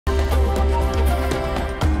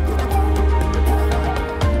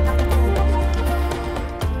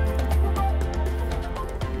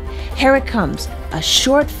Here it comes, a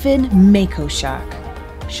shortfin Mako shark.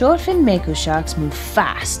 Shortfin Mako sharks move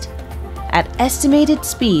fast. At estimated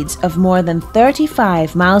speeds of more than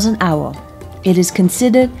 35 miles an hour, it is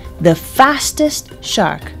considered the fastest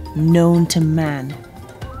shark known to man.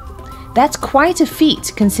 That's quite a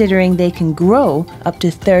feat considering they can grow up to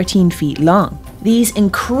 13 feet long. These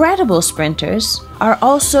incredible sprinters are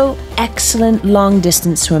also excellent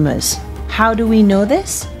long-distance swimmers. How do we know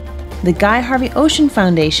this? The Guy Harvey Ocean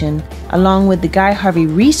Foundation, along with the Guy Harvey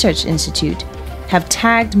Research Institute, have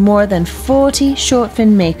tagged more than 40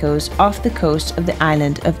 shortfin Makos off the coast of the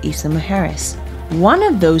island of Isla Mujeres. One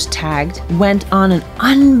of those tagged went on an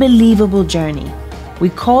unbelievable journey. We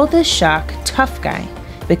call this shark Tough Guy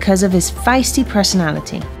because of his feisty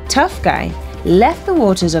personality. Tough Guy left the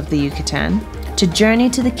waters of the Yucatan to journey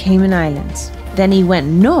to the Cayman Islands. Then he went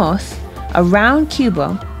north around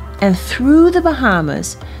Cuba and through the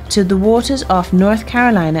Bahamas to the waters off North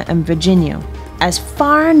Carolina and Virginia, as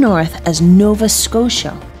far north as Nova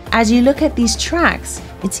Scotia. As you look at these tracks,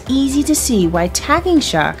 it's easy to see why tagging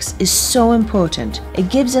sharks is so important. It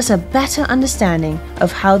gives us a better understanding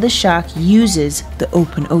of how the shark uses the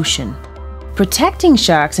open ocean. Protecting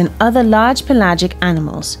sharks and other large pelagic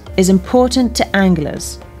animals is important to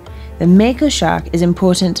anglers. The Mako shark is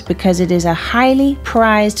important because it is a highly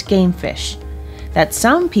prized game fish that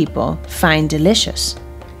some people find delicious.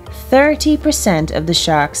 30% of the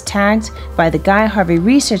sharks tagged by the Guy Harvey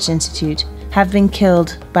Research Institute have been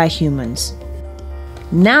killed by humans.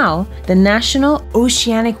 Now, the National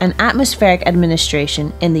Oceanic and Atmospheric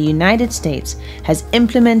Administration in the United States has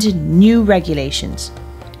implemented new regulations,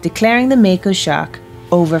 declaring the Mako shark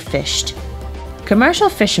overfished. Commercial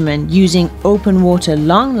fishermen using open water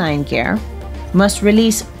longline gear must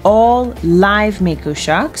release all live Mako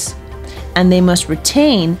sharks, and they must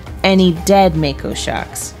retain any dead Mako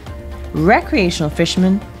sharks. Recreational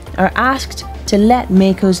fishermen are asked to let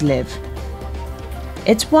Makos live.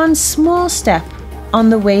 It's one small step on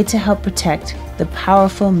the way to help protect the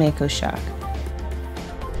powerful Mako shark.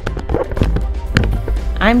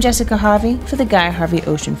 I'm Jessica Harvey for the Guy Harvey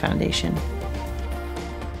Ocean Foundation.